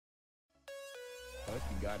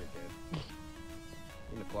Husky got it then.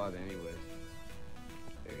 In the closet anyways.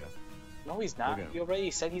 There you go. No, he's not. He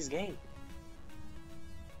already said he's gay.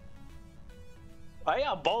 Why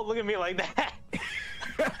y'all both look at me like that?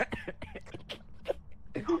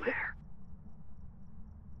 Go there.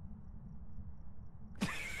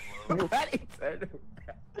 What? Get the fuck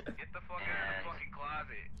out of the fucking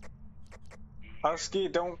closet. Husky,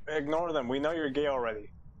 don't ignore them. We know you're gay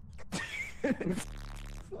already.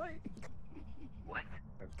 Slate. What?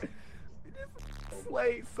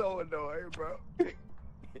 Slate so annoying, bro.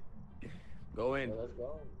 Go in. Let's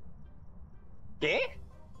go. Gay?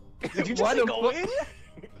 Did you just say go in?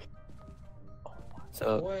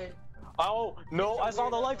 So. What? Oh, no, I saw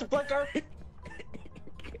the light flicker.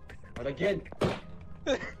 But again.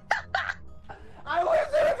 I was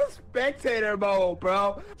in a spectator mode,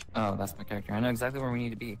 bro. Oh, that's my character. I know exactly where we need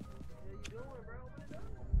to be.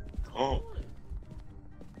 Oh.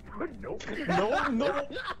 Nope. No, no.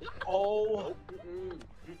 Oh.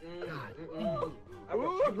 I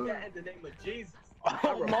repeat that in the name of Jesus.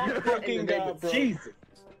 Oh my fucking god, bro. Jesus.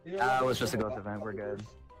 It was just a ghost event. We're good.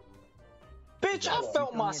 Bitch, I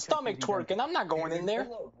felt my stomach twerking. I'm not going in there.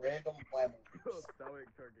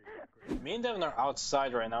 Me and Devin are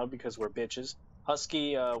outside right now because we're bitches.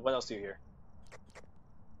 Husky, what else do you hear?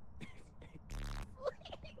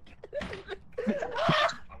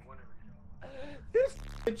 This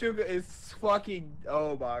Juca is fucking.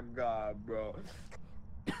 Oh my god, bro.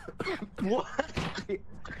 What?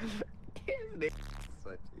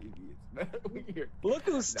 Such idiots, man. Look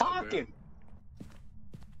who's talking.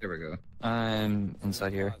 There we go. I'm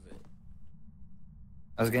inside here.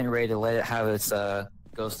 I was getting ready to let it have its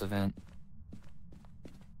ghost event.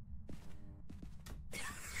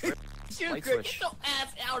 Light switch. Get your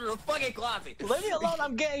ass out of the fucking closet. Leave me alone,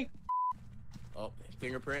 I'm gay. Oh,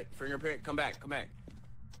 fingerprint, come back.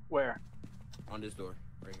 Where? On this door,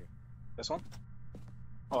 right here. This one?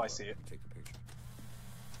 Oh, I see it. Take the picture.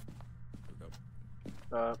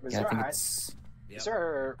 Is Yeah, I there think a... it's... Is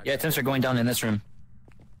there... Yeah, temps are going down in this room.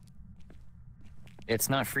 It's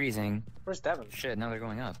not freezing. Where's Devin? Shit, now they're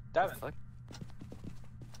going up. Devin. What the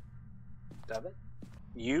fuck? Devin?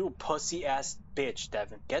 You pussy ass bitch,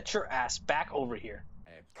 Devin. Get your ass back over here.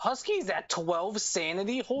 Hey. Husky's at 12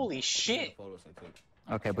 sanity? Holy shit.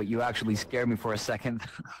 Okay, but you actually scared me for a second.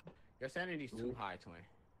 Your sanity's too high, Twin.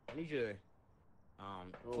 I need you to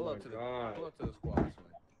pull Oh up to the God. squad, Twin.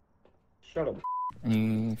 Shut up.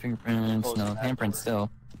 Any fingerprints? Close No, that. handprints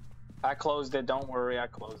still. I closed it. Don't worry, I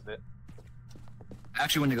closed it. I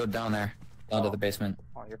actually want to go down there. Down to the basement.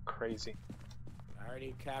 Oh, you're crazy. I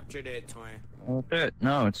already captured it, Twin. Oh shit.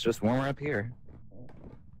 No, it's just warmer up here.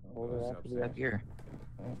 What's Up here.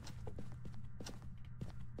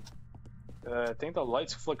 I think the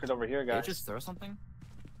lights flickered over here, Did it guys. just throw something?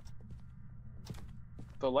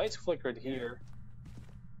 The lights flickered here.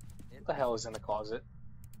 What the hell is in the closet?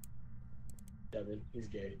 Devin, he's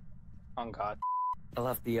gay. On God. I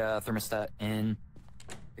left the thermostat in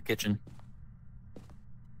the kitchen.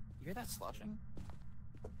 You hear that sloshing?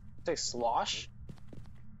 Say slosh?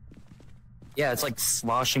 Yeah, it's like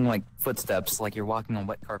sloshing like footsteps, like you're walking on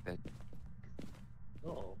wet carpet.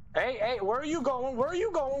 Oh. Hey, where are you going? Where are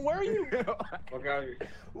you going? Where are you? Fuck out of here.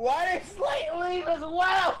 Why did Slate leave as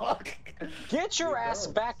well? Get your ass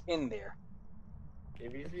back in there.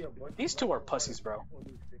 If you see a bunch These two are pussies, bro.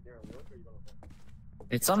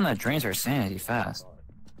 It's something that drains our sanity fast.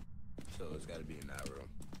 So it's gotta be in that room.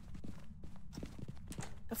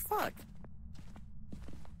 The fuck?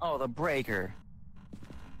 Oh, the breaker.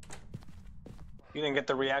 You didn't get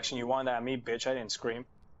the reaction you wanted at me, bitch. I didn't scream.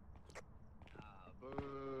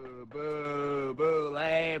 Boo,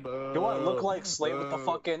 lay, boo. You want to look like Slate with the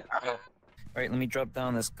fucking... Alright, let me drop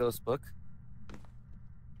down this ghost book.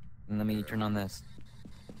 And let me turn on this.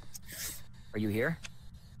 Are you here?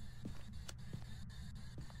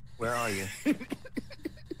 Where are you?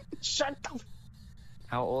 Shut the...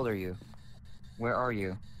 How old are you? Where are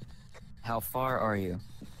you? How far are you?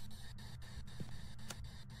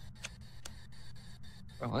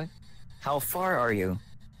 What? How far are you?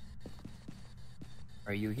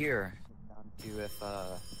 Are you here? Down to if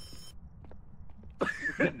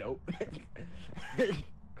Nope. Who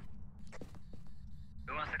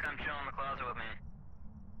wants to come chill in the closet with me?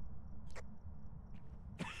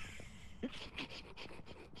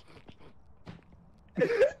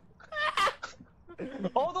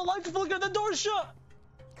 Oh, the lights flickered. The door's shut.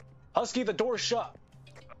 Husky, the door's shut.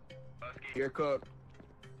 You're cooked.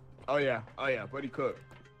 Oh yeah, buddy cooked.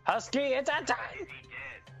 Husky, it's that time.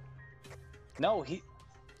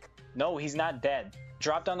 No, he's not dead.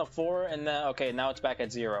 Dropped on the floor and then okay, now it's back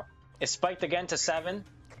at 0. It spiked again to 7.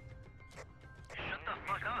 Shut the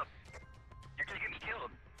fuck up. You're gonna get me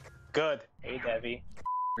killed. Good. Hey, Debbie.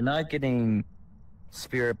 We're not getting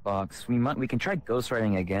spirit box. We can try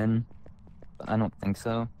ghostwriting again, but I don't think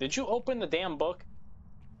so. Did you open the damn book?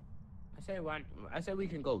 I said we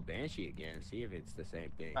can go Banshee again and see if it's the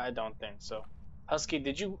same thing. I don't think so. Husky,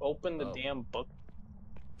 did you open the damn book?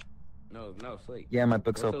 No, Slate. Yeah, my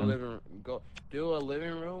book's Go to the open. living room. Go do a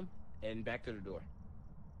living room and back to the door.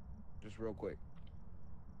 Just real quick.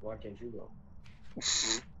 Why can't you go?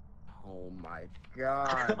 Oh my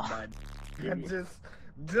god, man.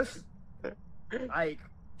 just like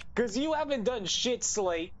Cause you haven't done shit,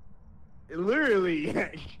 Slate. literally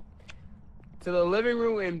to the living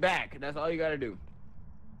room and back. That's all you gotta do.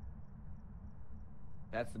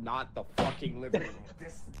 That's not the fucking living room.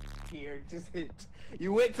 This here just hit.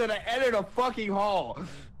 You went to the end of the fucking hall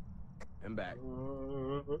and back.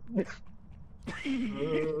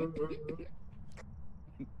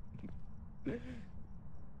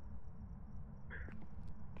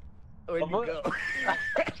 Where'd you go?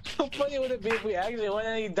 How funny would it be if we actually went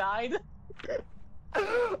and he died?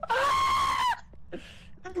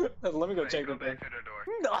 Let me go check the thing.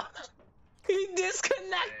 No, he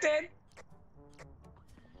disconnected.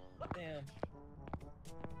 Damn.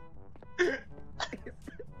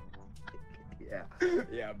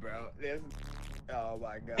 Yeah, bro. Oh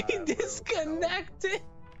my god. He disconnected.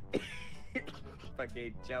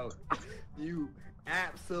 Fucking joke. You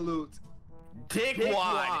absolute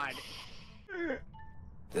dickwad.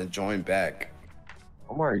 Then join back.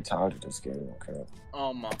 I'm already tired of this game, okay?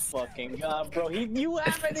 Oh my fucking god, bro. You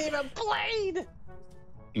haven't even played.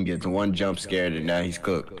 He gets one jump scared and now he's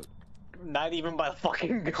cooked. Not even by the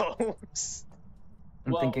fucking ghost.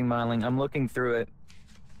 I'm thinking Myling. I'm looking through it.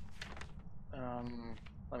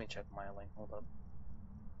 Let me check Myling. Hold up.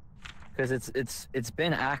 Because it's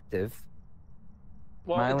been active.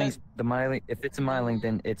 Well, Myling, if it's a Myling,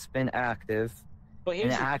 then it's been active. But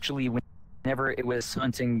And actually, whenever it was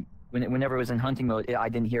hunting, whenever it was in hunting mode, I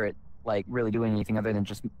didn't hear it like really doing anything other than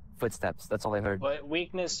just footsteps. That's all I heard. But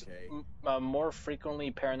weakness, more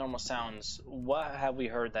frequently paranormal sounds. What have we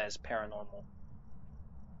heard that is paranormal?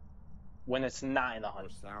 When it's not in a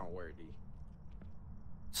hunt. Sound worthy.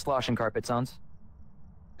 Sloshing carpet sounds.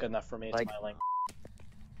 Good enough for me. It's Like- Myling.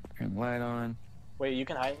 Turn light on. Wait, you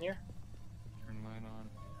can hide in here? Turn light on.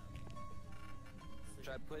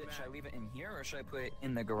 Should I leave it in here or should I put it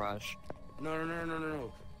in the garage?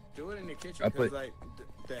 No. Do it in the kitchen I because put- like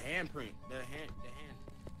the handprint, the hand.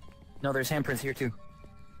 No, there's handprints here too.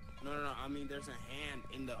 No. I mean, there's a hand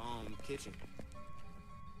in the kitchen.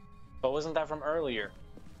 But wasn't that from earlier?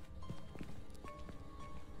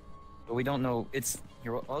 But we don't know. It's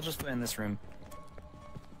here. I'll just put it in this room.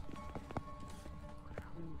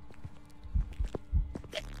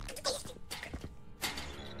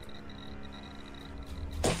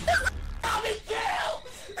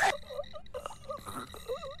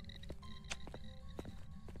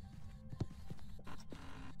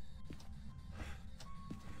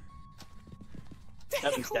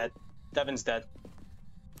 Devin's dead. Devin's dead.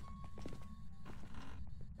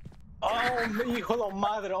 Oh, mi hijo de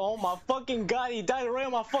madre. Oh my fucking god, he died right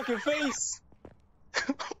on my fucking face.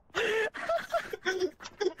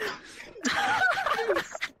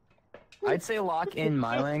 I'd say lock in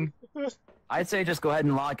Myling. I'd say just go ahead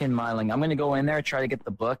and lock in Myling. I'm gonna go in there, try to get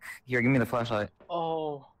the book. Here, give me the flashlight.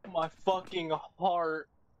 Oh, my fucking heart.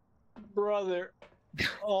 Brother.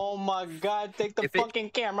 Oh my god, take the fucking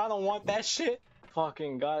camera. I don't want that shit.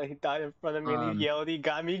 Fucking god, he died in front of me and he yelled, he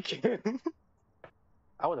got me killed.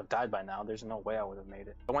 I would have died by now. There's no way I would have made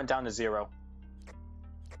it. I went down to 0.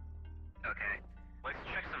 Okay, let's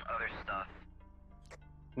check some other stuff.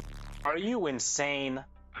 Are you insane?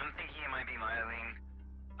 I'm thinking it might be Myling.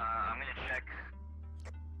 I'm gonna check.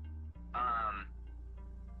 I'm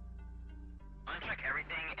gonna check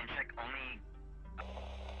everything and check only.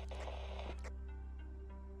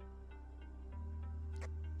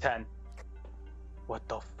 10. What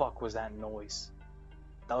the fuck was that noise?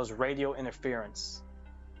 That was radio interference.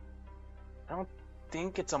 I don't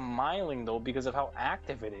think it's a Myling though because of how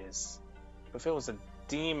active it is. If it was a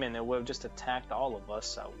demon, it would have just attacked all of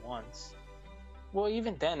us at once. Well,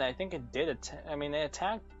 even then, I think it did attack. I mean, it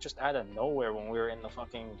attacked just out of nowhere when we were in the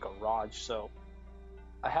fucking garage, so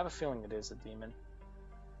I have a feeling it is a demon.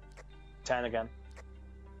 10 again.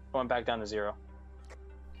 Going back down to 0.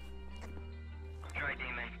 Try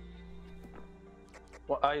demon.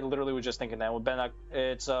 Well, I literally was just thinking that. Well, Ben,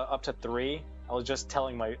 it's up to 3. I was just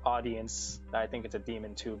telling my audience that I think it's a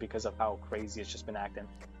demon too because of how crazy it's just been acting.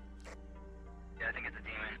 Yeah, I think it's a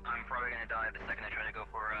demon. I'm probably gonna die the second I try to go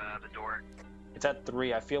for the door. It's at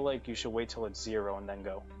 3. I feel like you should wait till it's 0 and then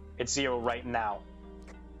go. It's 0 right now.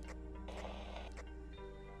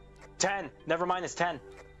 10. Never mind, it's 10.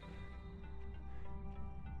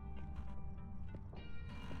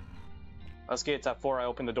 Let's get it's at 4. I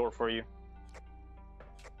opened the door for you.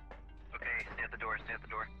 Okay, stay at the door, stay at the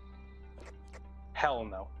door. Hell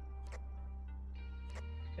no.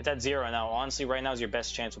 It's at 0 now. Honestly, right now is your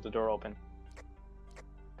best chance with the door open.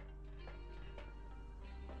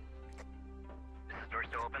 Is the door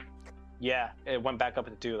still open? Yeah, it went back up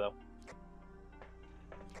to 2 though.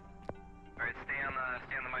 Alright, stay on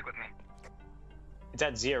the mic with me. It's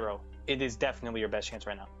at 0. It is definitely your best chance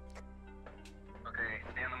right now. Okay,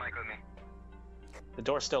 stay on the mic with me. The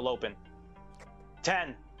door's still open.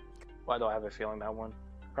 10. Why do I have a feeling that one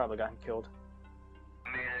probably got killed?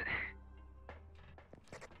 I made it.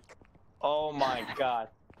 Oh my god.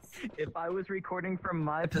 If I was recording from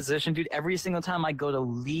my position, dude, every single time I go to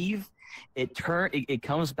leave, it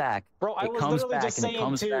comes back. Bro, I It was comes literally back just and it saying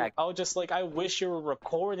comes too. back. I was just like, I wish you were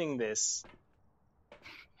recording this.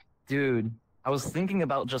 Dude, I was thinking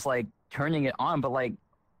about just like turning it on, but like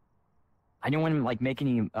I didn't want to like make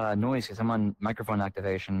any noise because I'm on microphone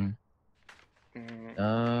activation.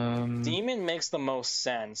 Demon makes the most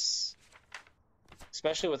sense,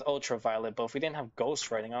 especially with ultraviolet. But if we didn't have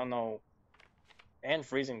ghostwriting, I don't know, and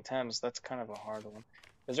freezing temps, that's kind of a hard one.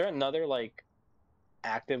 Is there another like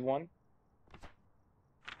active one?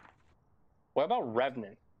 What about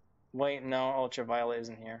Revenant? Wait, no, ultraviolet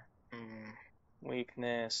isn't here.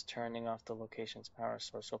 Weakness, turning off the location's power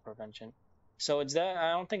source or prevention. So it's that.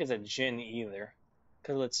 I don't think it's a Jinn either.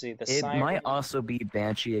 Cause let's see, the It siren. might also be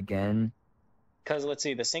Banshee again. Cause let's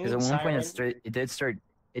see, the singing Because at one point siren.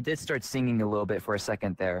 it did start singing a little bit for a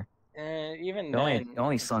second there. Even It then,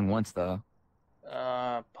 only sung once though.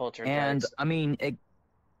 Poltergeist. And I mean,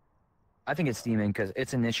 I think it's Demon because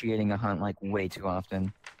it's initiating a hunt like way too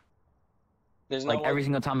often. There's Like no every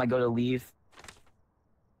single time I go to leave.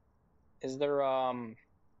 Is there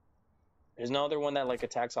there's no other one that like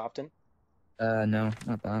attacks often? No,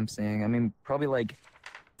 not that I'm seeing. I mean, probably like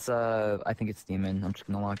it's I think it's Demon. I'm just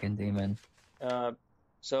gonna lock in Demon.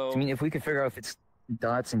 So I mean, if we could figure out if it's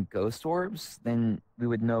dots and ghost orbs, then we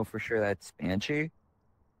would know for sure that's Banshee.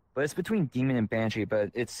 But it's between Demon and Banshee,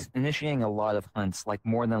 but it's initiating a lot of hunts, like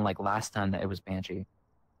more than like last time that it was Banshee.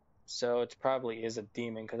 So it probably is a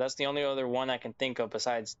demon, because that's the only other one I can think of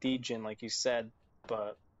besides Djinn, like you said,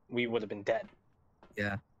 but we would have been dead.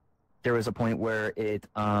 Yeah. There was a point where it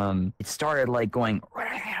started like going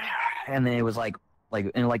and then it was like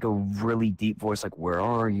in like a really deep voice, like, where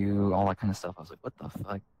are you? All that kind of stuff. I was like, what the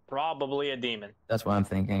fuck? Probably a demon. That's what I'm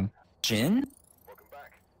thinking. Jinn?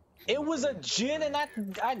 It was a Djinn, and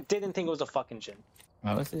I didn't think it was a fucking Djinn.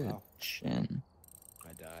 How was it? Jinn.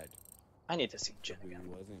 I died. I need to see Djinn If it again.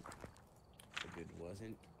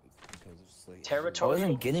 wasn't, it's because of Slate. I Territorial.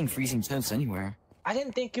 wasn't getting freezing temps anywhere. I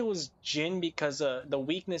didn't think it was Djinn because the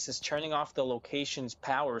weakness is turning off the location's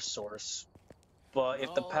power source. But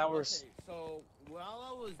if the powers... Okay, so while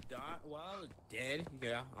I was dead,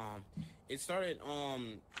 yeah, it started,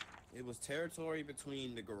 it was territory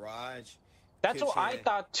between the garage. That's what I kitchen,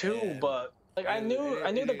 thought too, and- but like I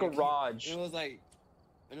knew the garage. It was like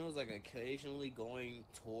occasionally going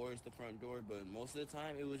towards the front door, but most of the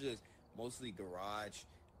time it was just mostly garage,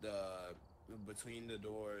 between the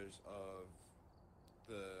doors of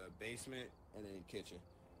the basement and then kitchen.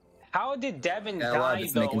 How did Devin Yeah, a lot of die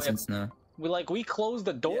it's though? making sense now. We closed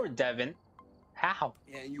the door, Devin. How?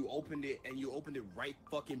 Yeah, and you opened it right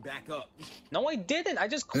fucking back up. No, I didn't. I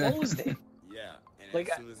just closed it. Yeah, and Like,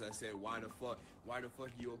 as soon as I said, why the fuck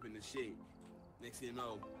you open the shit? Next thing you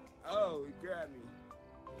know, oh, he grabbed me.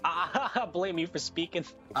 Blame you for speaking.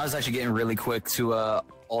 I was actually getting really quick to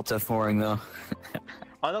Alta 4ing though.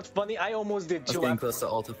 Oh, that's funny. I almost did I was too. getting close to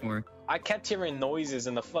Alta 4. I kept hearing noises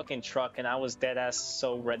in the fucking truck, and I was dead ass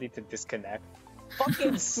so ready to disconnect.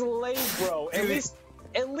 Fucking Slate, bro.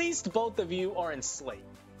 At least both of you are in Slate.